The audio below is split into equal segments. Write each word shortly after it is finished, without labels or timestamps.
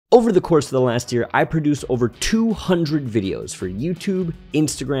Over the course of the last year, I produced over 200 videos for YouTube,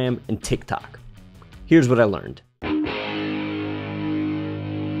 Instagram, and TikTok. Here's what I learned.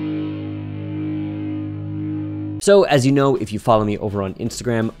 So as you know, if you follow me over on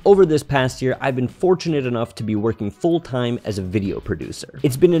Instagram, over this past year, I've been fortunate enough to be working full-time as a video producer.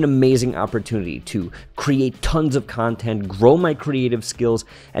 It's been an amazing opportunity to create tons of content, grow my creative skills,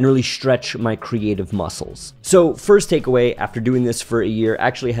 and really stretch my creative muscles. So first takeaway after doing this for a year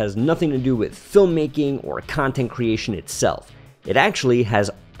actually has nothing to do with filmmaking or content creation itself. It actually has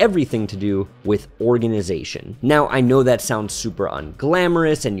everything to do with organization. Now, I know that sounds super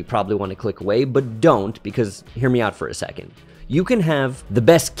unglamorous and you probably want to click away, but don't, because hear me out for a second. You can have the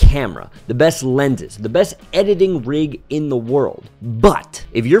best camera, the best lenses, the best editing rig in the world, but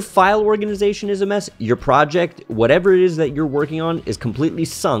if your file organization is a mess, your project, whatever it is that you're working on, is completely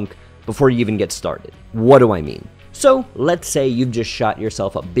sunk before you even get started. What do I mean? So let's say you've just shot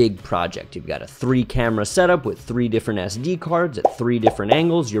yourself a big project. You've got a 3-camera setup with 3 different SD cards at 3 different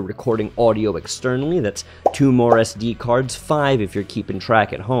angles. You're recording audio externally. That's 2 more SD cards, 5 if you're keeping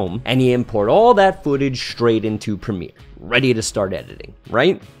track at home. And you import all that footage straight into Premiere, ready to start editing,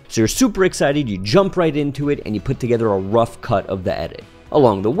 right? So you're super excited, you jump right into it, and you put together a rough cut of the edit.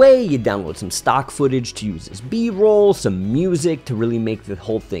 Along the way, you download some stock footage to use as B-roll, some music to really make the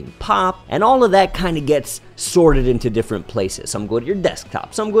whole thing pop, and all of that kind of gets sorted into different places. Some go to your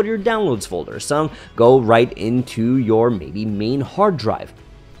desktop, some go to your downloads folder, some go right into your maybe main hard drive.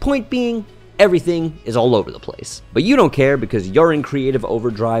 Point being, everything is all over the place. But you don't care because you're in creative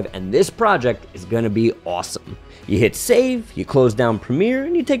overdrive and this project is gonna be awesome. You hit save, you close down Premiere,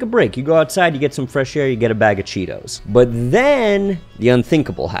 and you take a break. You go outside, you get some fresh air, you get a bag of Cheetos. But then the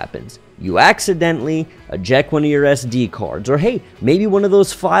unthinkable happens. You accidentally eject one of your SD cards, or hey, maybe one of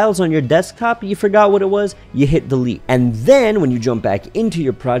those files on your desktop, you forgot what it was, you hit delete. And then when you jump back into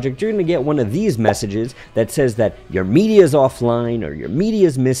your project, you're gonna get one of these messages that says that your media is offline, or your media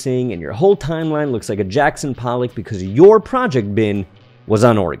is missing, and your whole timeline looks like a Jackson Pollock because your project bin was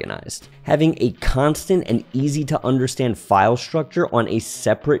unorganized. Having a constant and easy to understand file structure on a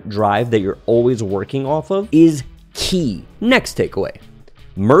separate drive that you're always working off of is key. Next takeaway.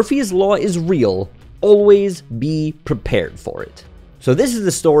 Murphy's Law is real. Always be prepared for it. So this is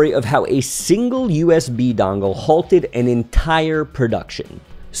the story of how a single USB dongle halted an entire production.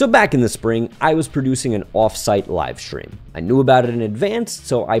 So back in the spring, I was producing an off-site live stream. I knew about it in advance,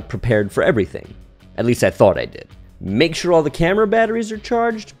 so I prepared for everything. At least I thought I did. Make sure all the camera batteries are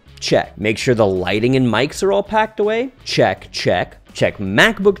charged? Check. Make sure the lighting and mics are all packed away? Check, check. Check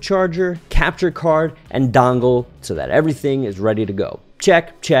MacBook charger, capture card, and dongle so that everything is ready to go.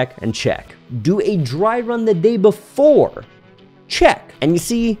 Check, check, and check. Do a dry run the day before? Check. And you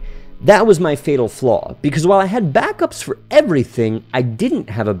see, that was my fatal flaw, because while I had backups for everything, I didn't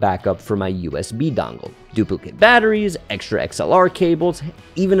have a backup for my USB dongle. Duplicate batteries, extra XLR cables,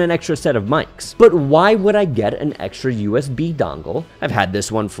 even an extra set of mics. But why would I get an extra USB dongle? I've had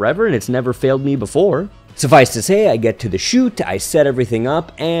this one forever and it's never failed me before. Suffice to say, I get to the shoot, I set everything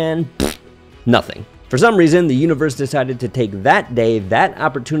up, and nothing. For some reason, the universe decided to take that day, that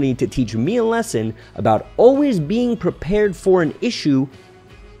opportunity to teach me a lesson about always being prepared for an issue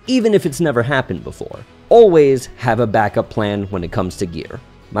even if it's never happened before. Always have a backup plan when it comes to gear.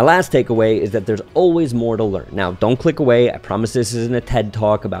 My last takeaway is that there's always more to learn. Now, don't click away. I promise this isn't a TED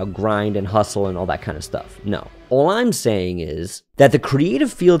talk about grind and hustle and all that kind of stuff. No. All I'm saying is that the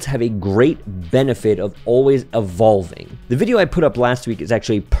creative fields have a great benefit of always evolving. The video I put up last week is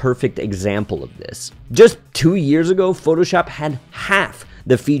actually a perfect example of this. Just 2 years ago, Photoshop had half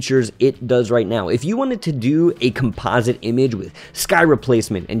the features it does right now. If you wanted to do a composite image with sky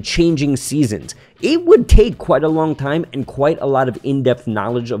replacement and changing seasons, it would take quite a long time and quite a lot of in-depth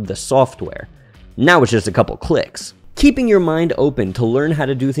knowledge of the software. Now it's just a couple clicks. Keeping your mind open to learn how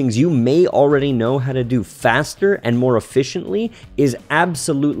to do things you may already know how to do faster and more efficiently is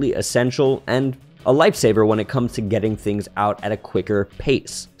absolutely essential and a lifesaver when it comes to getting things out at a quicker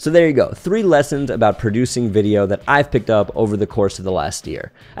pace. So there you go, 3 lessons about producing video that I've picked up over the course of the last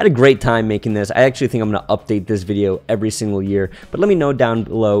year. I had a great time making this. I actually think I'm gonna update this video every single year, but let me know down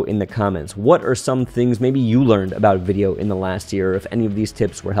below in the comments, what are some things maybe you learned about video in the last year, or if any of these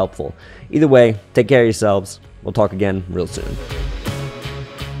tips were helpful. Either way, take care of yourselves. We'll talk again real soon.